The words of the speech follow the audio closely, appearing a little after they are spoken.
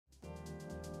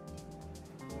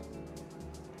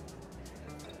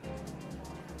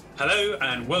Hello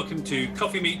and welcome to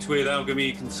Coffee Meet with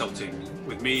Alchemy Consulting.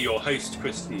 With me, your host,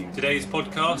 Chris New. Today's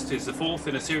podcast is the fourth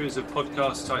in a series of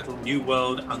podcasts titled New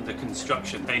World Under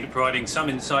Construction, aimed at providing some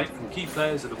insight from key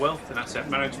players of the wealth and asset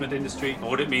management industry on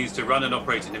what it means to run and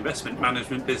operate an investment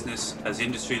management business as the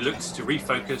industry looks to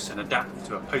refocus and adapt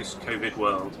to a post-COVID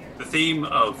world. The theme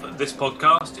of this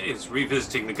podcast is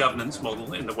revisiting the governance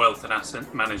model in the wealth and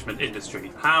asset management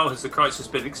industry. How has the crisis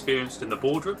been experienced in the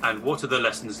boardroom and what are the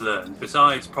lessons learned?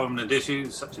 Besides prominent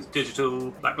issues such as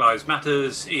digital, Black Lives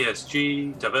Matters, ESG,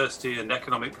 diversity and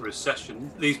economic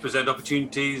recession, these present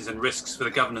opportunities and risks for the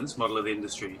governance model of the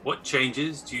industry. What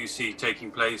changes do you see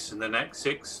taking place in the next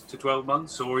 6 to 12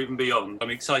 months or even beyond? I'm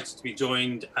excited to be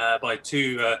joined by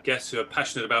two guests who are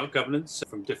passionate about governance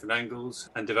from different angles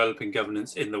and developing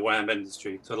governance in the WAM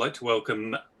industry. So I'd like to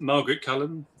welcome Margaret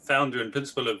Cullen, founder and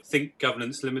principal of Think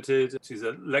Governance Limited. She's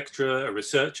a lecturer, a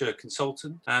researcher, a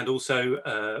consultant, and also,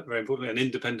 very importantly, an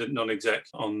independent non-exec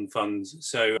on funds.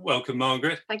 So welcome,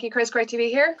 Margaret. Thank you, Chris. Great to be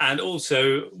here. And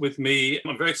also with me,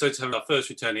 I'm very excited to have our first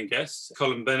returning guest,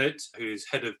 Colin Bennett, who's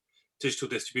head of digital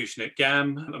distribution at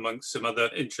GAM, amongst some other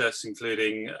interests,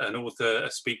 including an author,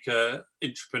 a speaker,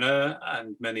 entrepreneur,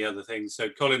 and many other things. So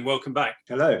Colin, welcome back.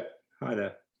 Hello. Hi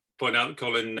there. Point out,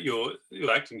 Colin, you're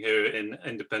acting here in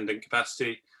independent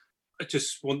capacity. I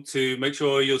just want to make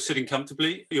sure you're sitting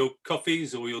comfortably, your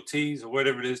coffees or your teas or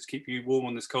whatever it is to keep you warm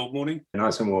on this cold morning.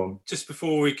 Nice and warm. Just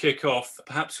before we kick off,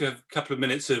 perhaps we have a couple of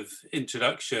minutes of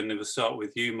introduction. If we'll start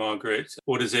with you, Margaret.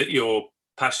 What is it you're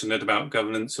passionate about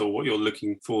governance or what you're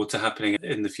looking forward to happening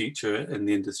in the future in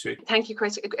the industry? Thank you,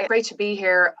 Chris. Great to be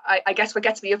here. I guess what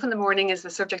gets me up in the morning is the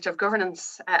subject of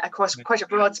governance across quite a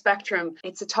broad spectrum.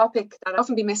 It's a topic that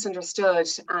often be misunderstood.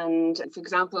 And for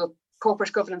example,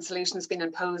 corporate governance solutions being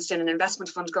imposed in an investment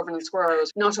fund governance world,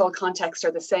 not all contexts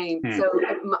are the same. So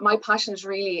my passion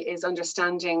really is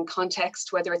understanding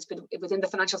context, whether it's been within the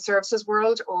financial services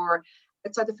world or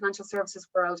outside the financial services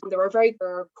world. There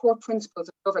are core principles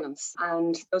of governance,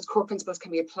 and those core principles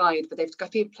can be applied, but they've got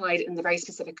to be applied in the very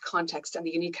specific context and the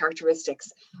unique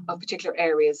characteristics of particular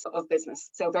areas of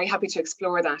business. So very happy to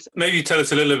explore that. Maybe tell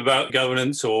us a little bit about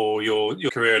governance or your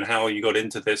career and how you got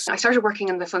into this. I started working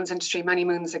in the funds industry many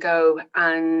moons ago,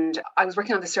 and I was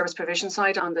working on the service provision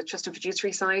side, on the trust and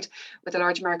fiduciary side with a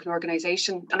large American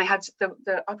organisation. And I had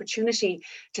the opportunity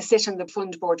to sit in the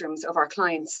fund boardrooms of our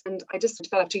clients. And I just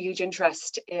developed a huge interest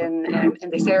in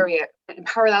this area. In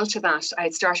parallel to that, I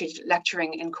had started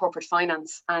lecturing in corporate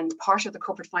finance, and part of the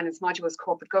corporate finance module was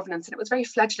corporate governance, and it was very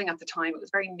fledgling at the time. It was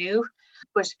very new,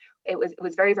 but it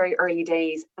was very, very early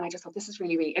days. And I just thought, this is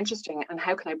really, really interesting. And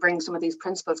how can I bring some of these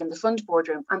principles in the fund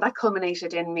boardroom? And that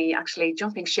culminated in me actually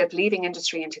jumping ship, leaving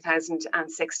industry in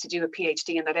 2006 to do a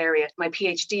PhD in that area. My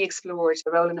PhD explored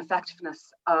the role and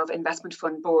effectiveness of investment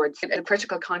fund boards. The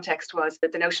critical context was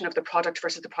the notion of the product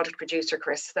versus the product producer,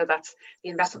 Chris. So that's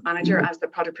the investment manager as the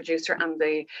product producer and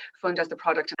the fund as the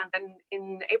product. And then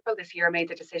in April this year, I made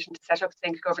the decision to set up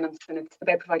Think Governance, and it's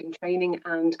about providing training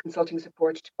and consulting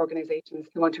support to organisations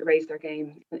who want to raise their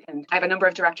game. And I have a number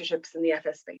of directorships in the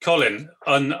FS space. Colin,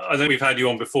 I think we've had you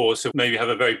on before, so maybe have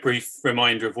a very brief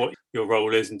reminder of what your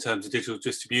role is in terms of digital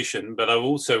distribution, but I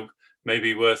also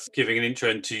maybe worth giving an intro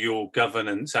into your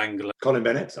governance angle. Colin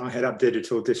Bennett. I head up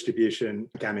digital distribution,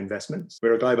 GAM Investments.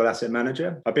 We're a global asset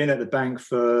manager. I've been at the bank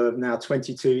for now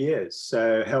 22 years.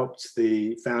 So helped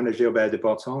the founder, Gilbert de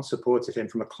Botton, supported him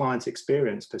from a client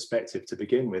experience perspective to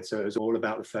begin with. So it was all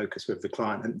about the focus with the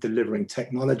client and delivering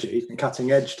technology and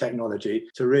cutting edge technology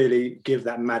to really give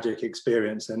that magic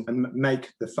experience and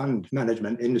make the fund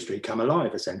management industry come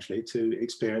alive, essentially, to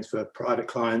experience for private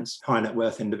clients, high net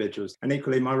worth individuals. And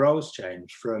equally, my roles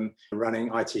changed from running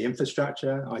IT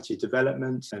infrastructure, IT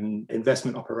development and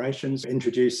investment operations,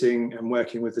 introducing and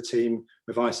working with the team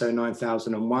with ISO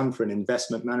 9001 for an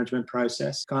investment management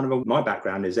process. My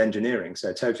background is engineering,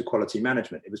 so total quality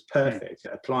management. It was perfect.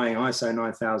 Applying ISO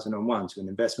 9001 to an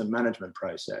investment management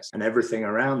process and everything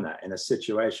around that in a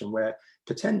situation where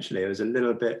potentially it was a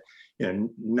little bit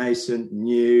nascent,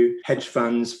 new, hedge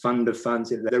funds, fund of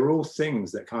funds. They're all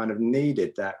things that kind of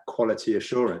needed that quality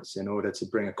assurance in order to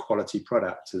bring a quality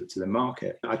product to the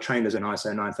market. I trained as an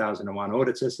ISO 9001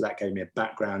 auditor, so that gave me a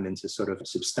background into sort of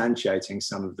substantiating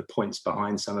some of the points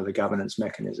behind some of the governance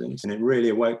mechanisms. And it really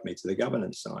awoke me to the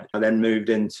governance side. I then moved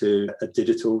into a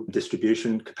digital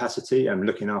distribution capacity and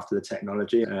looking after the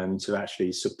technology to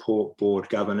actually support board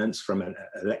governance from an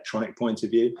electronic point of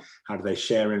view. How do they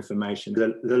share information?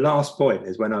 The last point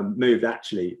is when I moved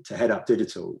actually to head up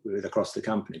digital across the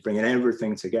company, bringing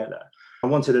everything together. I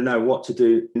wanted to know what to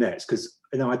do next because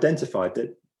I identified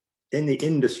that in the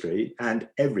industry and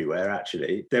everywhere,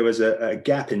 actually, there was a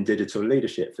gap in digital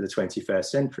leadership for the 21st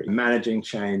century. Managing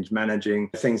change, managing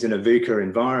things in a VUCA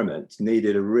environment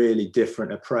needed a really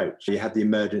different approach. You had the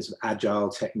emergence of agile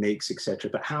techniques, etc.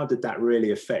 But how did that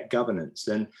really affect governance?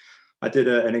 And I did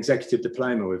an executive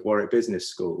diploma with Warwick Business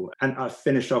School, and I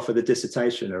finished off with a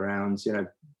dissertation around,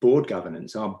 board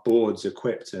governance. Are boards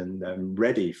equipped and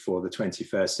ready for the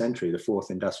 21st century, the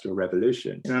fourth industrial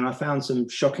revolution? And I found some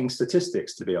shocking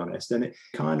statistics, to be honest, and it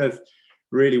kind of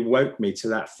really woke me to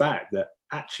that fact that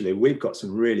actually we've got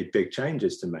some really big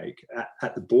changes to make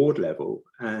at the board level.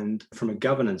 And from a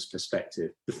governance perspective,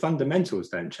 the fundamentals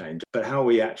don't change, but how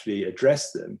we actually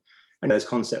address them. And there's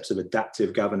concepts of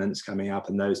adaptive governance coming up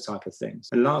and those type of things.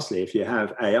 And lastly, if you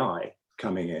have AI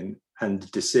coming in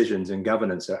and decisions and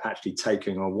governance are actually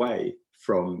taking away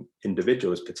from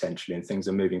individuals potentially, and things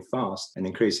are moving fast and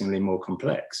increasingly more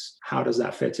complex, how does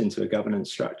that fit into a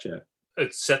governance structure?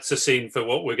 It sets the scene for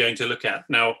what we're going to look at.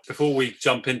 Now, before we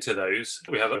jump into those,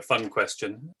 we have a fun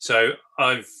question. So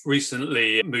I've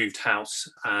recently moved house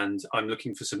and I'm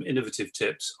looking for some innovative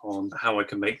tips on how I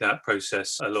can make that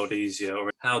process a lot easier,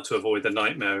 or how to avoid the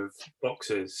nightmare of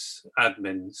boxes,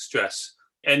 admin, stress.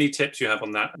 Any tips you have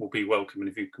on that will be welcome. And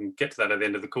if you can get to that at the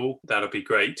end of the call, that'll be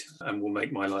great and will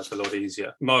make my life a lot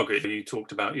easier. Margaret, you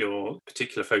talked about your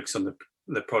particular focus on the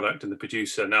product and the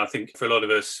producer. Now, I think for a lot of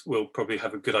us, we'll probably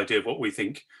have a good idea of what we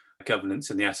think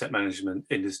governance in the asset management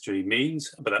industry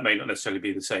means, but that may not necessarily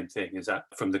be the same thing. Is that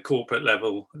from the corporate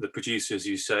level, the producer, as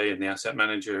you say, and the asset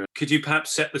manager? Could you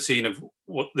perhaps set the scene of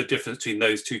what the difference between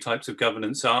those two types of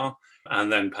governance are?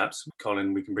 And then perhaps,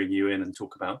 Colin, we can bring you in and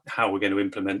talk about how we're going to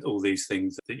implement all these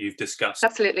things that you've discussed.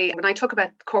 Absolutely. When I talk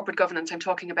about corporate governance, I'm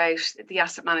talking about the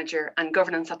asset manager and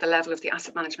governance at the level of the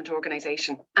asset management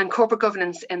organisation. And corporate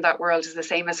governance in that world is the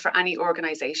same as for any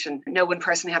organisation. No one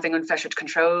person having unfettered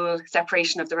control,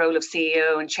 separation of the role of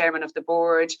CEO and chairman of the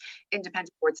board,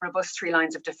 independent boards, robust three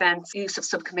lines of defence, use of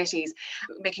subcommittees,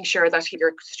 making sure that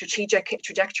your strategic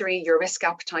trajectory, your risk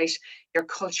appetite, your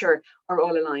culture are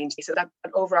all aligned. So that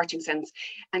an overarching sense.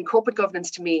 And corporate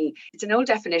governance, to me, it's an old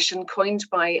definition coined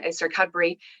by Sir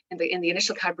Cadbury in the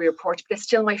initial Cadbury report, but it's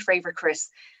still my favourite, Chris.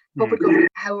 Corporate governance,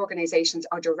 how organisations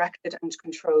are directed and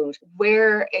controlled.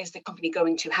 Where is the company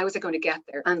going to? How is it going to get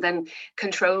there? And then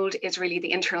controlled is really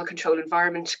the internal control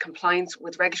environment, compliance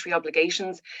with regulatory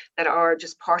obligations that are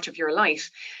just part of your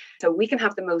life. So we can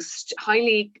have the most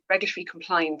highly regulatory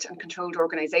compliant and controlled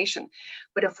organisation,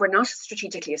 but if we're not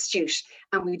strategically astute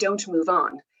and we don't move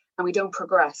on and we don't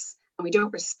progress and we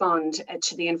don't respond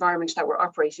to the environment that we're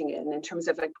operating in terms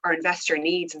of our investor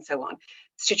needs and so on,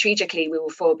 strategically we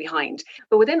will fall behind.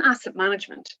 But within asset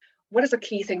management, what is a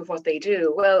key thing of what they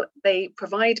do? Well, they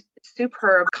provide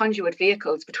superb conduit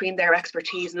vehicles between their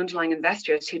expertise and underlying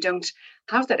investors who don't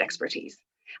have that expertise.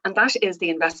 And that is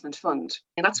the investment fund.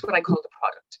 And that's what I call the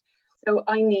product. So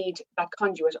I need that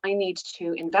conduit. I need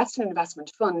to invest in an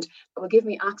investment fund that will give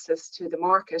me access to the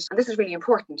market. And this is really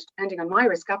important. Depending on my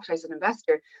risk appetite as an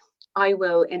investor, I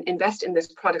will invest in this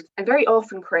product. And very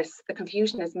often, Chris, the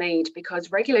confusion is made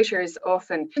because regulators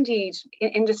often, indeed in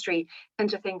industry,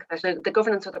 tend to think that the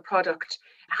governance of the product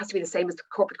has to be the same as the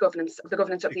corporate governance, the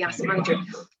governance of the asset manager.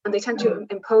 And they tend to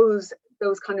impose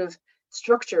those kind of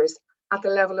structures at the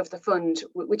level of the fund,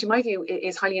 which in my view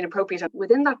is highly inappropriate. And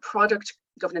within that product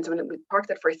governance, I'm going to park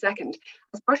that for a second,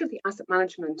 as part of the asset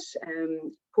management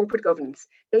corporate governance,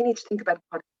 they need to think about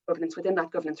product governance within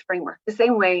that governance framework. The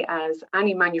same way as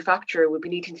any manufacturer would be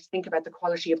needing to think about the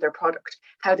quality of their product,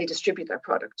 how they distribute their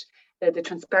product, the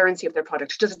transparency of their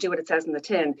product. Does it do what it says in the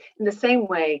tin? In the same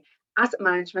way, asset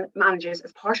management managers,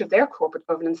 as part of their corporate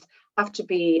governance, have to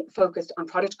be focused on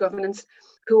product governance.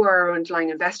 Who are our underlying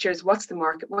investors? What's the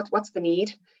market? What's the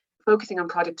need? Focusing on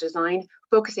product design,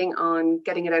 focusing on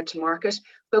getting it out to market,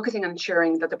 focusing on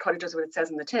ensuring that the product does what it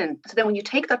says in the tin. So then when you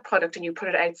take that product and you put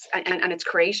it out and it's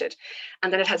created,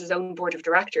 and then it has its own board of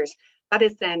directors, that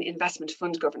is then investment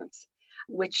fund governance,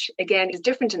 which again is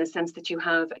different in a sense that you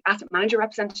have asset manager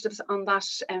representatives on that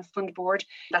fund board.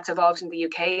 That's evolved in the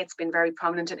UK. It's been very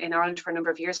prominent in Ireland for a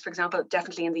number of years, for example,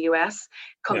 definitely in the US,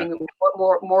 coming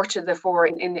more to the fore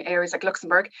in areas like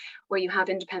Luxembourg, where you have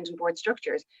independent board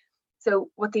structures.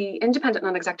 So what the independent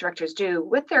non-exec directors do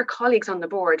with their colleagues on the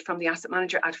board from the asset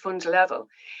manager at fund level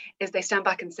is they stand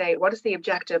back and say, what is the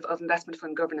objective of investment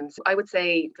fund governance? I would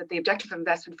say that the objective of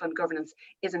investment fund governance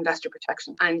is investor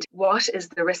protection. And what is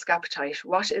the risk appetite?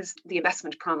 What is the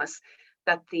investment promise?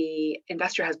 that the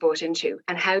investor has bought into?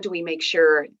 And how do we make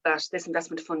sure that this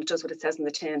investment fund does what it says in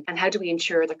the tin? And how do we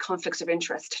ensure that conflicts of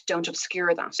interest don't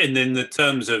obscure that? And in the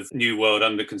terms of New World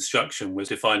under construction, was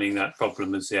defining that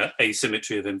problem as the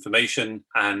asymmetry of information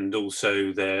and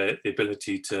also the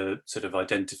ability to sort of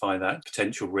identify that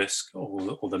potential risk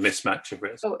or the mismatch of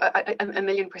risk. Oh, a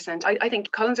million percent. I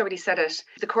think Colin's already said it.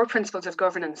 The core principles of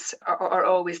governance are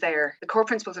always there. The core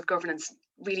principles of governance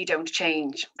really don't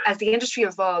change. As the industry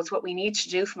evolves, what we need to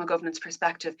do from a governance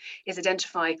perspective is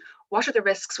identify what are the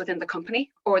risks within the company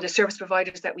or the service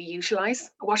providers that we utilize?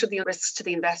 What are the risks to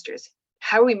the investors?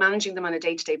 How are we managing them on a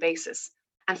day-to-day basis?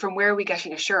 And from where are we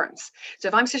getting assurance? So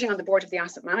if I'm sitting on the board of the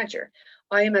asset manager,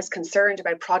 I am as concerned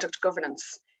about product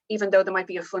governance, even though there might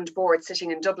be a fund board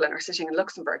sitting in Dublin or sitting in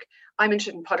Luxembourg. I'm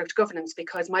interested in product governance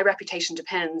because my reputation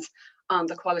depends on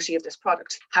the quality of this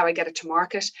product, how I get it to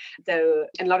market, in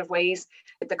a lot of ways,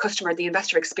 the customer, the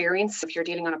investor experience. If you're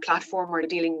dealing on a platform or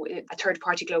dealing with a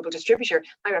third-party global distributor,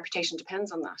 my reputation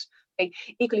depends on that. Okay?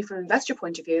 Equally, from an investor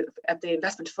point of view, at the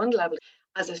investment fund level,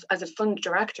 as a fund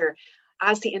director,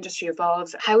 as the industry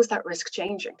evolves, how is that risk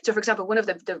changing? So, for example, one of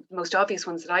the most obvious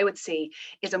ones that I would see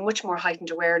is a much more heightened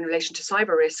awareness in relation to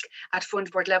cyber risk at fund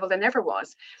board level than ever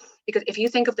was. Because if you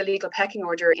think of the legal pecking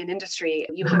order in industry,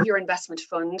 you have your investment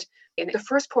fund. And the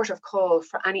first port of call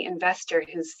for any investor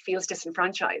who feels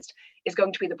disenfranchised is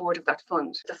going to be the board of that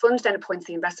fund. The fund then appoints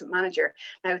the investment manager.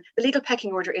 Now, the legal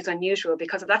pecking order is unusual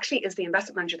because it actually is the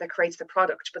investment manager that creates the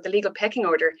product, but the legal pecking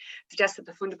order suggests that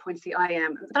the fund appoints the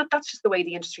IM. That's just the way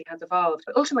the industry has evolved.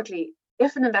 But ultimately,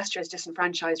 if an investor is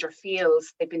disenfranchised or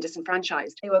feels they've been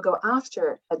disenfranchised, they will go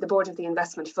after the board of the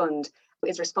investment fund, who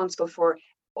is responsible for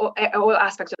all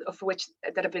aspects of which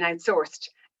that have been outsourced.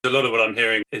 A lot of what I'm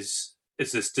hearing is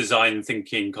this design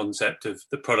thinking concept of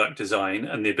the product design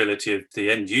and the ability of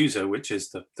the end user, which is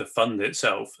the fund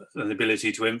itself, and the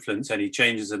ability to influence any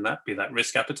changes in that, be that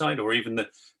risk appetite or even the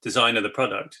design of the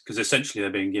product, because essentially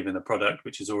they're being given a product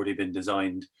which has already been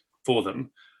designed for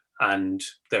them, and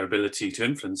their ability to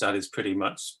influence that is pretty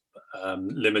much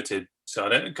limited. So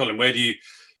Colin,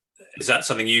 is that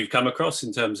something you've come across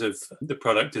in terms of the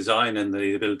product design and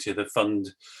the ability of the fund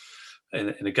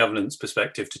in a governance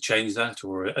perspective to change that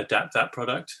or adapt that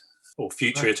product or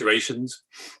future iterations?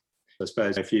 I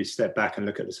suppose if you step back and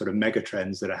look at the sort of mega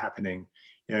trends that are happening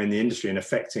in the industry and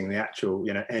affecting the actual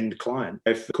end client.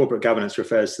 If corporate governance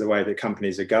refers to the way that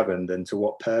companies are governed and to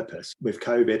what purpose, with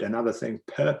COVID and other things,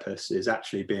 purpose is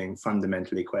actually being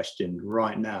fundamentally questioned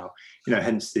right now,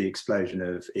 hence the explosion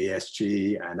of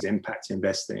ESG and impact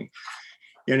investing.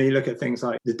 You look at things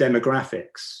like the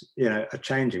demographics, are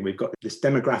changing. We've got this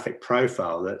demographic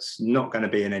profile that's not going to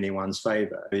be in anyone's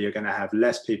favor. You're going to have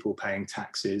less people paying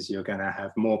taxes. You're going to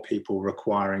have more people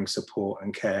requiring support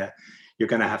and care. You're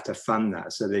going to have to fund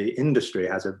that. So the industry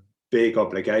has a big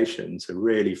obligation to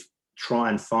really try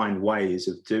and find ways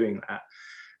of doing that.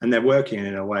 And they're working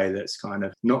in a way that's kind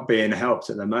of not being helped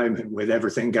at the moment with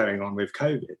everything going on with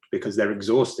COVID, because they're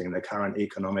exhausting the current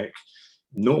economic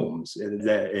norms.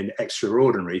 They're in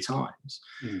extraordinary times.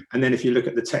 And then if you look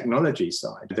at the technology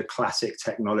side, the classic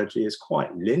technology is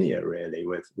quite linear really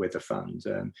with the fund.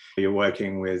 You're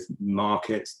working with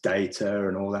markets, data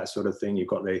and all that sort of thing. You've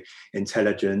got the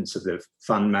intelligence of the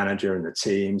fund manager and the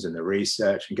teams and the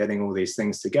research and getting all these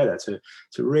things together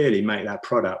to really make that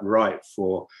product right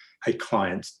for a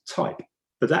client type.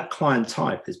 But that client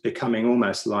type is becoming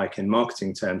almost like, in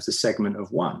marketing terms, the segment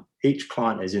of one. Each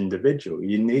client is individual.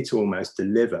 You need to almost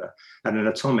deliver at an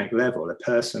atomic level a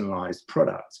personalized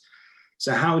product.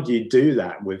 So how do you do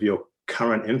that with your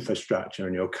current infrastructure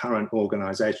and your current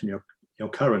organization, your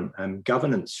current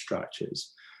governance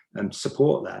structures, and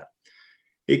support that?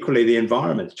 Equally, the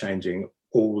environment's changing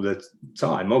all the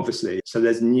time, obviously. So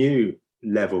there's new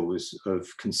levels of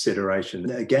consideration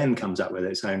that again comes up with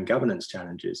its own governance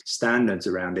challenges. Standards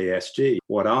around ESG,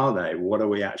 what are they? What are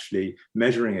we actually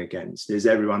measuring against? Is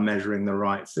everyone measuring the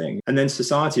right thing? And then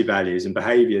society values and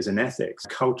behaviors and ethics.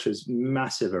 Culture's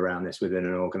massive around this within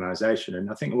an organization, and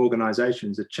I think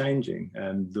organizations are changing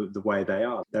the way they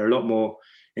are. They're a lot more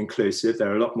inclusive,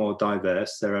 they're a lot more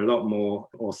diverse, they're a lot more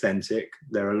authentic,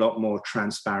 they're a lot more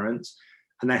transparent,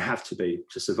 and they have to be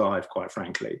to survive, quite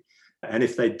frankly. And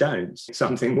if they don't,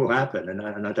 something will happen.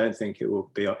 And I don't think it will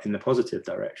be in the positive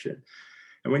direction.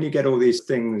 And when you get all these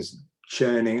things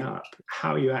churning up,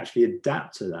 how you actually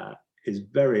adapt to that is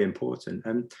very important.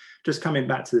 And just coming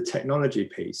back to the technology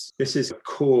piece, this is a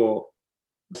core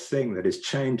thing that is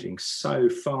changing so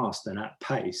fast and at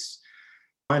pace.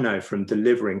 I know from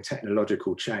delivering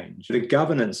technological change, the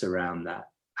governance around that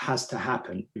has to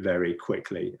happen very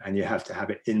quickly, and you have to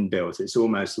have it inbuilt. It's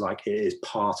almost like it is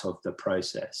part of the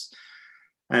process.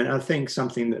 And I think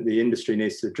something that the industry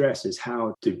needs to address is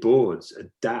how do boards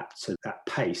adapt to that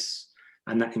pace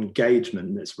and that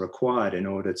engagement that's required in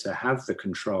order to have the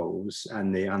controls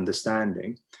and the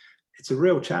understanding. It's a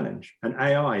real challenge. And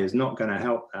AI is not going to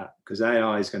help that, because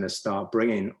AI is going to start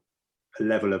bringing a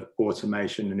level of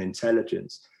automation and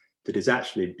intelligence that is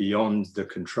actually beyond the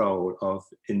control of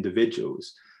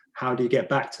individuals. How do you get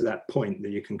back to that point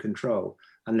that you can control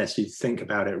unless you think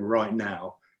about it right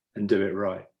now and do it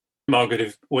right?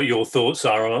 Margaret, what your thoughts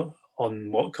are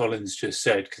on what Colin's just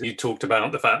said, because you talked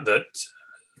about the fact that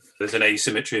there's an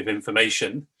asymmetry of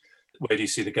information. Where do you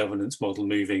see the governance model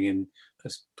moving in?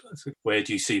 Where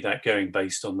do you see that going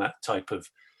based on that type of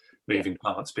moving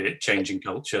parts, be it changing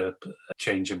culture,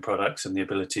 changing products, and the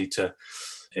ability to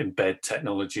embed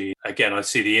technology? Again, I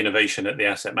see the innovation at the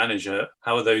asset manager.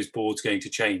 How are those boards going to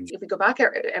change? If we go back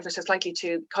ever so slightly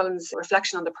to Colin's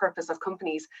reflection on the purpose of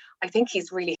companies, I think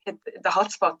he's really hit the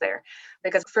hot spot there.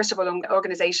 Because first of all,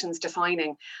 organizations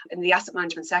defining in the asset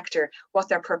management sector what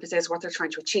their purpose is, what they're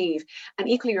trying to achieve, and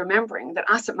equally remembering that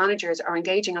asset managers are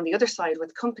engaging on the other side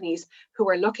with companies who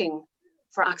are looking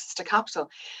for access to capital.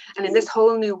 And in this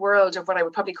whole new world of what I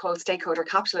would probably call stakeholder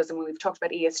capitalism, when we've talked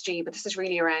about ESG, but this is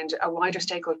really around a wider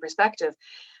stakeholder perspective,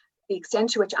 the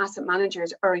extent to which asset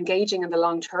managers are engaging in the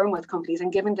long term with companies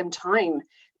and giving them time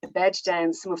to bed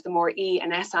down some of the more E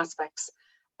and S aspects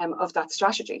of that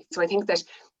strategy. So I think that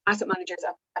asset managers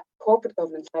at corporate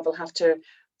governance level have to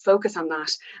focus on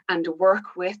that and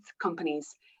work with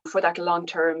companies for that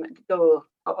long-term goal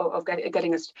of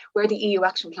getting us where the EU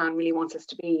action plan really wants us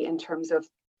to be in terms of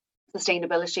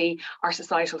sustainability, our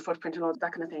societal footprint and all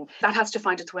that kind of thing. That has to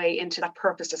find its way into that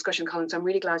purpose discussion, Colin. So I'm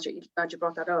really glad you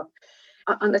brought that up.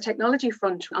 On the technology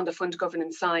front, on the fund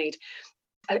governance side,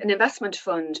 an investment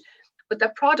fund, but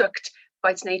the product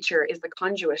by its nature is the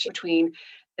conduit between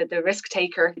the risk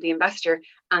taker, the investor,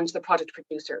 and the product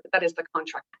producer. That is the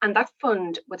contract. And that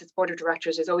fund with its board of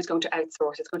directors is always going to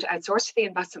outsource. It's going to outsource to the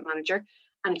investment manager,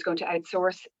 and it's going to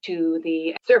outsource to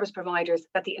the service providers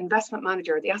that the investment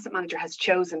manager, the asset manager, has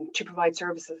chosen to provide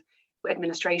services,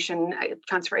 administration,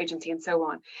 transfer agency, and so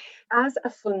on. As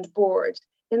a fund board,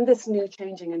 in this new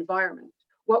changing environment,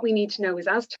 what we need to know is,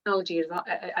 as technology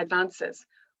advances,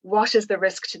 what is the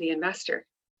risk to the investor?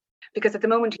 Because at the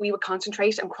moment we would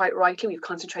concentrate, and quite rightly, we've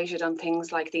concentrated on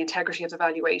things like the integrity of the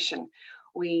valuation.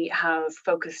 We have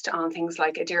focused on things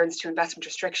like adherence to investment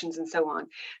restrictions and so on.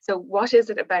 So what is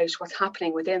it about what's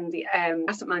happening within the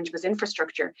asset management's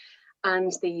infrastructure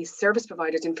and the service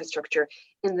provider's infrastructure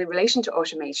in the relation to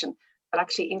automation that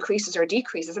actually increases or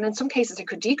decreases? And in some cases, it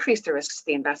could decrease the risks to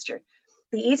the investor.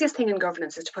 The easiest thing in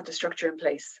governance is to put the structure in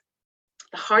place.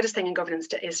 The hardest thing in governance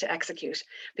is to execute,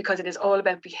 because it is all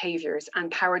about behaviours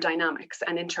and power dynamics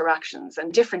and interactions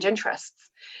and different interests.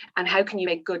 And how can you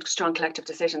make good, strong collective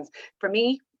decisions? For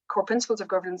me, core principles of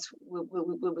governance will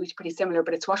be pretty similar,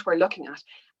 but it's what we're looking at.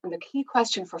 And the key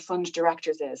question for fund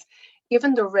directors is,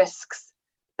 given the risks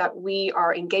that we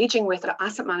are engaging with an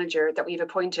asset manager that we've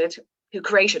appointed, who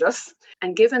created us,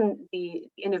 and given the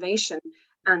innovation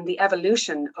and the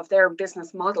evolution of their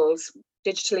business models,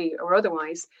 digitally or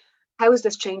otherwise, how is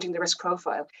this changing the risk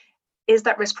profile? Is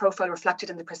that risk profile reflected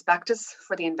in the prospectus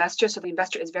for the investor? So the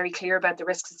investor is very clear about the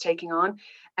risks it's taking on,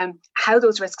 and how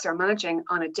those risks are managing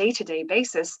on a day-to-day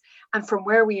basis, and from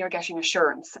where we are getting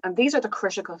assurance. And these are the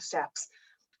critical steps: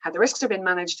 how the risks are being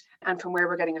managed and from where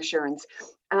we're getting assurance.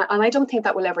 And I don't think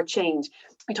that will ever change.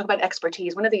 We talk about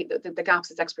expertise. One of the gaps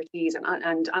is expertise,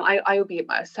 and I would be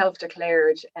a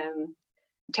self-declared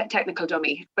technical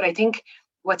dummy. But I think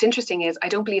what's interesting is, I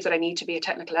don't believe that I need to be a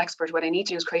technical expert. What I need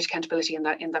to do is create accountability in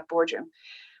that boardroom,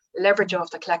 leverage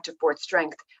off the collective board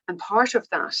strength. And part of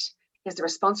that is the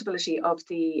responsibility of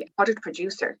the product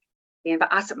producer, the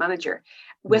asset manager,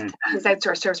 with his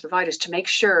outsourced service providers, to make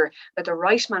sure that the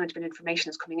right management information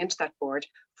is coming into that board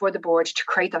for the board to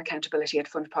create that accountability at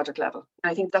fund product level. And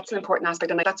I think that's an important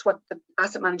aspect, and that's what the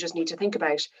asset managers need to think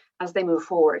about as they move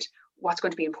forward. What's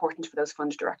going to be important for those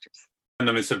fund directors? And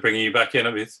I'm sort of bringing you back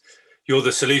in with, you're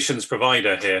the solutions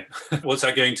provider here. What's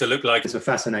that going to look like? It's a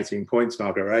fascinating point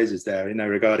Margaret raises there,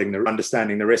 regarding the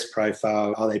understanding the risk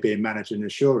profile. Are they being managed in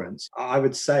assurance? I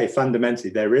would say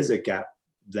fundamentally there is a gap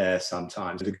there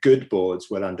sometimes. The good boards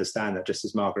will understand that, just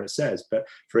as Margaret says. But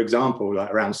for example,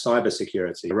 like around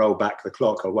cybersecurity, roll back the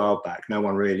clock a while back, no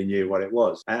one really knew what it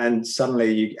was. And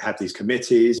suddenly you have these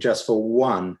committees just for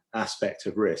one aspect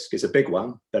of risk. It's a big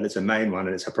one, but it's a main one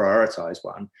and it's a prioritized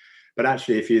one. But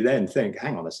actually, if you then think,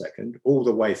 hang on a second, all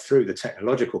the way through the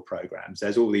technological programs,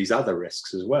 there's all these other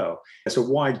risks as well. So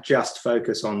why just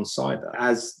focus on cyber?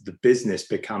 As the business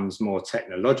becomes more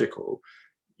technological,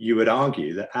 you would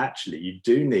argue that actually you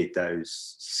do need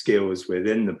those skills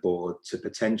within the board to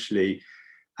potentially,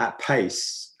 at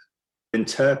pace,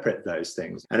 interpret those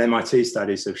things. And MIT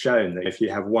studies have shown that if you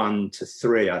have 1 to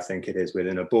 3, I think it is,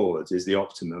 within a board is the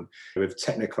optimum with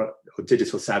technical or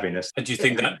digital savviness. And do you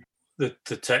think that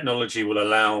the technology will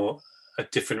allow a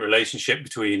different relationship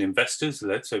between investors?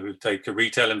 Let's say we take a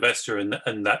retail investor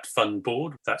and that fund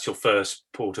board. That's your first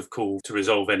port of call to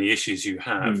resolve any issues you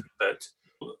have. But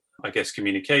I guess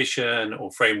communication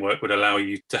or framework would allow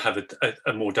you to have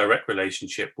a more direct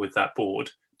relationship with that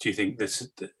board. Do you think this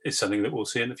is something that we'll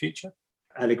see in the future?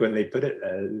 Eloquently put it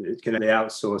there. The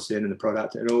outsourcing and the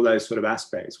product and all those sort of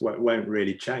aspects won't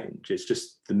really change. It's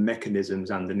just the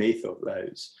mechanisms underneath of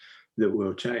those that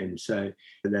will change. So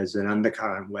there's an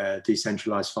undercurrent where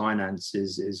decentralized finance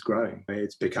is growing.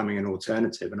 It's becoming an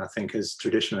alternative. And I think as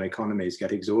traditional economies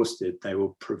get exhausted, they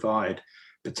will provide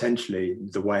potentially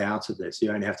the way out of this.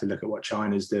 You only have to look at what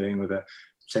China's doing with a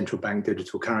central bank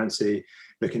digital currency,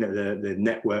 looking at the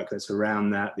network that's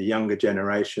around that, the younger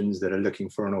generations that are looking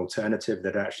for an alternative,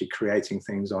 that are actually creating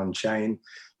things on chain,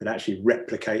 that actually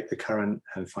replicate the current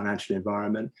financial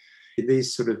environment.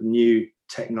 These sort of new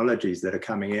technologies that are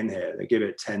coming in here, that give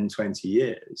it 10, 20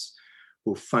 years,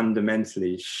 will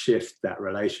fundamentally shift that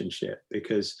relationship,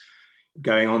 because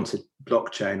going on to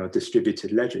blockchain or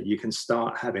distributed ledger, you can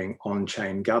start having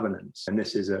on-chain governance. And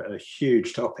this is a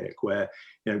huge topic where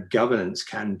governance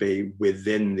can be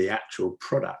within the actual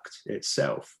product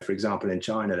itself. For example, in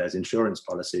China, there's insurance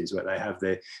policies where they have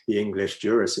the English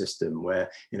juror system where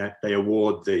they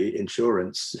award the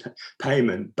insurance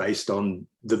payment based on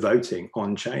the voting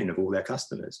on chain of all their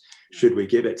customers. Should we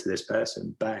give it to this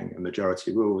person? Bang, a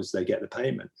majority rules, they get the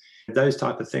payment. Those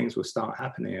type of things will start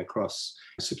happening across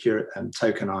secure and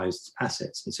tokenized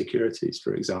assets and securities,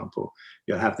 for example.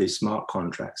 You'll have these smart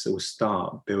contracts that will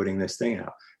start building this thing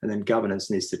out. And then governance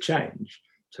needs to change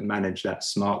to manage that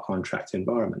smart contract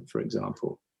environment, for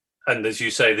example. And as you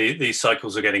say, these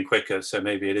cycles are getting quicker. So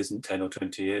maybe it isn't 10 or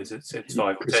 20 years, it's 5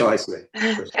 or 10. Precisely.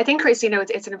 I think, Chris,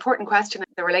 it's an important question,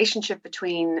 the relationship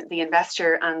between the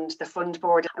investor and the fund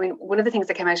board. I mean, one of the things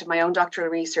that came out of my own doctoral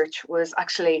research was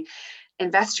actually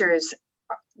investors,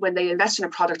 when they invest in a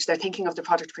product, they're thinking of the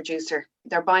product producer.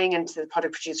 They're buying into the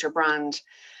product producer brand.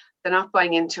 They're not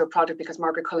buying into a product because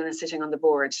Margaret Cullen is sitting on the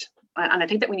board. And I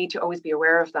think that we need to always be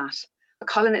aware of that.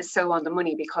 Cullen is so on the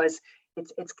money because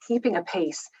it's keeping a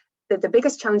pace. The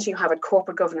biggest challenge you have at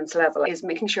corporate governance level is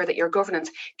making sure that your governance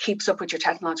keeps up with your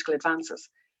technological advances.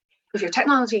 If your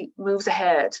technology moves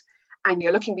ahead and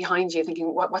you're looking behind you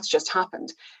thinking, what's just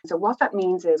happened? So what that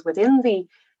means is within the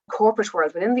corporate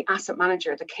world, within the asset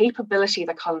manager, the capability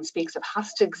that Colin speaks of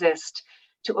has to exist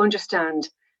to understand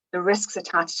the risks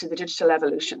attached to the digital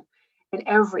evolution in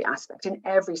every aspect, in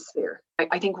every sphere.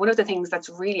 I think one of the things that's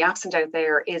really absent out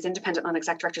there is independent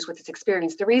non-exec directors with this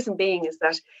experience. The reason being is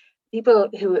that people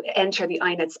who enter the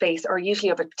INED space are usually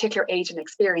of a particular age and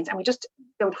experience, and we just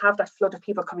don't have that flood of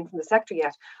people coming from the sector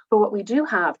yet. But what we do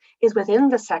have is within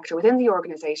the sector, within the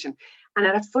organisation, and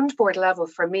at a fund board level,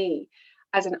 for me,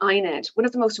 as an INED, one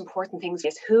of the most important things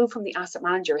is who from the asset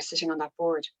manager is sitting on that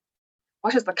board.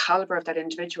 What is the calibre of that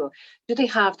individual? Do they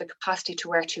have the capacity to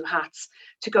wear two hats,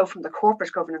 to go from the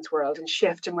corporate governance world and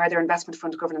shift and wear their investment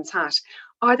fund governance hat?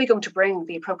 Are they going to bring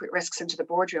the appropriate risks into the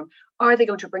boardroom? Are they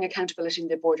going to bring accountability in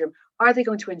the boardroom? Are they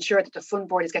going to ensure that the fund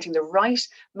board is getting the right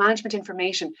management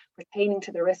information pertaining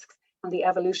to the risks and the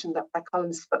evolution that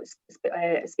Colin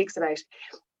speaks about?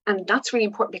 And that's really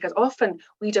important because often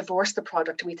we divorce the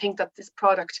product and we think that this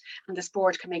product and this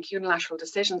board can make unilateral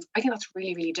decisions. I think that's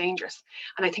really, really dangerous.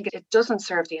 And I think it doesn't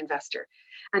serve the investor.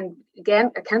 And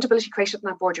again, accountability creation in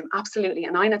that boardroom, absolutely.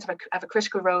 And INEDs have a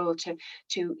critical role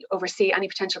to oversee any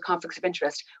potential conflicts of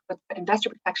interest, with investor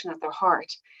protection at their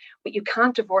heart. But you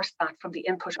can't divorce that from the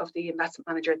input of the investment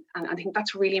manager. And I think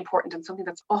that's really important and something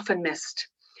that's often missed,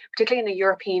 particularly in a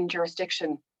European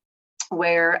jurisdiction,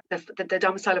 where the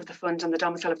domicile of the fund and the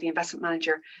domicile of the investment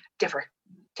manager differ,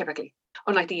 typically,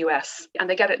 unlike the US. And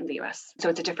they get it in the US. So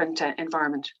it's a different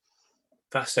environment.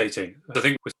 Fascinating. I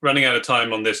think we're running out of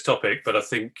time on this topic, but I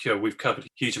think we've covered a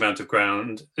huge amount of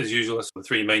ground. As usual, that's the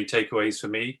three main takeaways for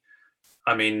me.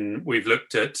 I mean, we've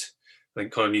looked at, I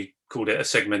think Colin, you called it a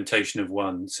segmentation of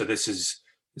one. So this is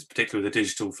particularly with the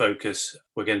digital focus.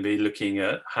 We're going to be looking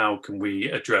at how can we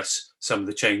address some of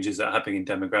the changes that are happening in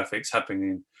demographics,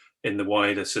 happening in the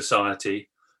wider society,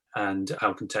 and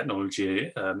how can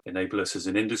technology enable us as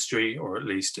an industry, or at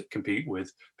least compete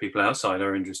with people outside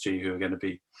our industry who are going to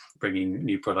be bringing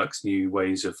new products, new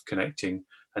ways of connecting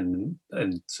and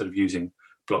sort of using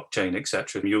blockchain,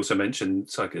 etc. You also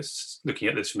mentioned, so I guess, looking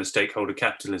at this from a stakeholder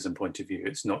capitalism point of view.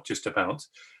 It's not just about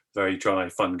very dry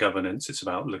fund governance. It's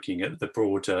about looking at the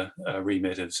broader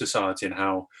remit of society and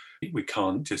how we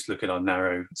can't just look at our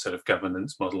narrow sort of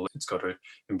governance model. It's got to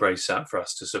embrace that for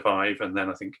us to survive. And then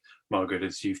I think, Margaret,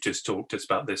 as you've just talked, it's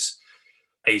about this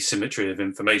asymmetry of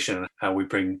information and how we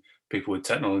bring people with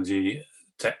technology,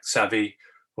 tech savvy,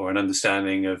 or an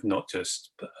understanding of not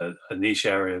just a niche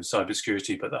area of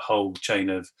cybersecurity, but the whole chain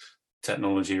of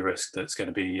technology risk that's going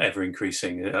to be ever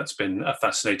increasing. That's been a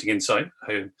fascinating insight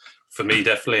for me,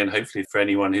 definitely, and hopefully for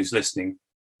anyone who's listening.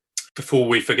 Before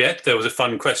we forget, there was a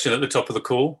fun question at the top of the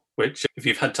call, which if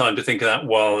you've had time to think of that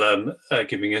while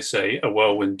giving us a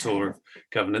whirlwind tour of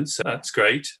governance, that's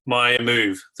great. My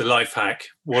move, the life hack,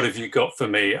 what have you got for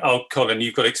me? Oh, Colin,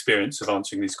 you've got experience of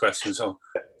answering these questions.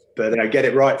 But get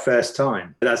it right first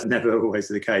time. That's never always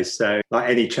the case. So like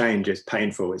any change, it's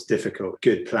painful, it's difficult.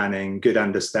 Good planning, good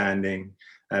understanding,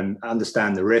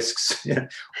 understand the risks,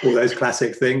 all those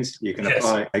classic things you can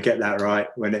apply. Get that right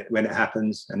when it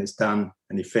happens and it's done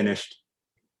and you've finished.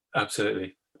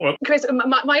 Absolutely. Well, Chris,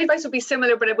 my advice would be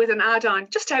similar, but with an add-on.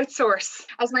 Just outsource.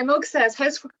 As my mug says,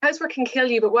 housework can kill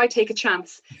you, but why take a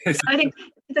chance? I think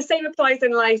the same applies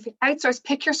in life. Outsource,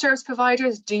 pick your service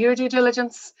providers, do your due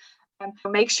diligence,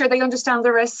 make sure they understand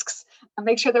the risks and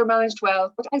make sure they're managed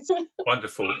well.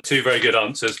 Wonderful. Two very good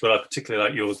answers, but I particularly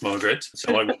like yours, Margaret.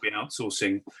 So I will be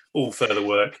outsourcing all further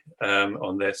work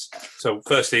on this. So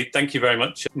firstly, thank you very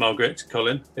much, Margaret,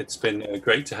 Colin. It's been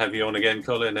great to have you on again,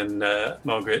 Colin. And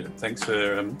Margaret, thanks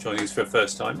for joining us for the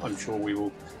first time. I'm sure we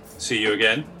will see you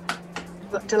again.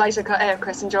 Delighted,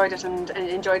 Chris. Enjoyed it and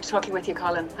enjoyed talking with you,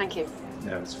 Colin. Thank you.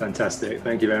 Yeah, it's fantastic.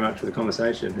 Thank you very much for the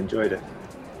conversation. Enjoyed it.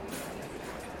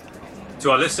 To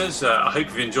our listeners, I hope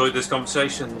you've enjoyed this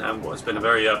conversation and what's been a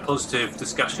very positive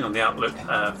discussion on the outlook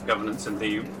for governance in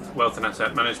the wealth and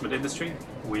asset management industry.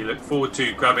 We look forward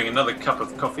to grabbing another cup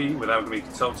of coffee with Algomi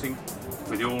Consulting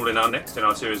with you all in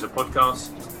our series of podcasts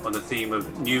on the theme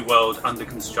of New World Under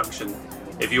Construction.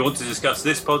 If you want to discuss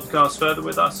this podcast further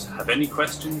with us, have any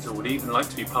questions, or would even like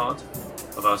to be part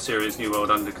of our series New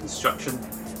World Under Construction,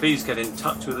 please get in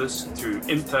touch with us through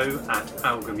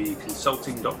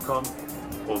info@algomiconsulting.com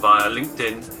or via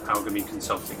LinkedIn, Algomi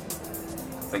Consulting.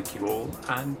 Thank you all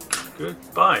and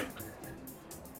goodbye.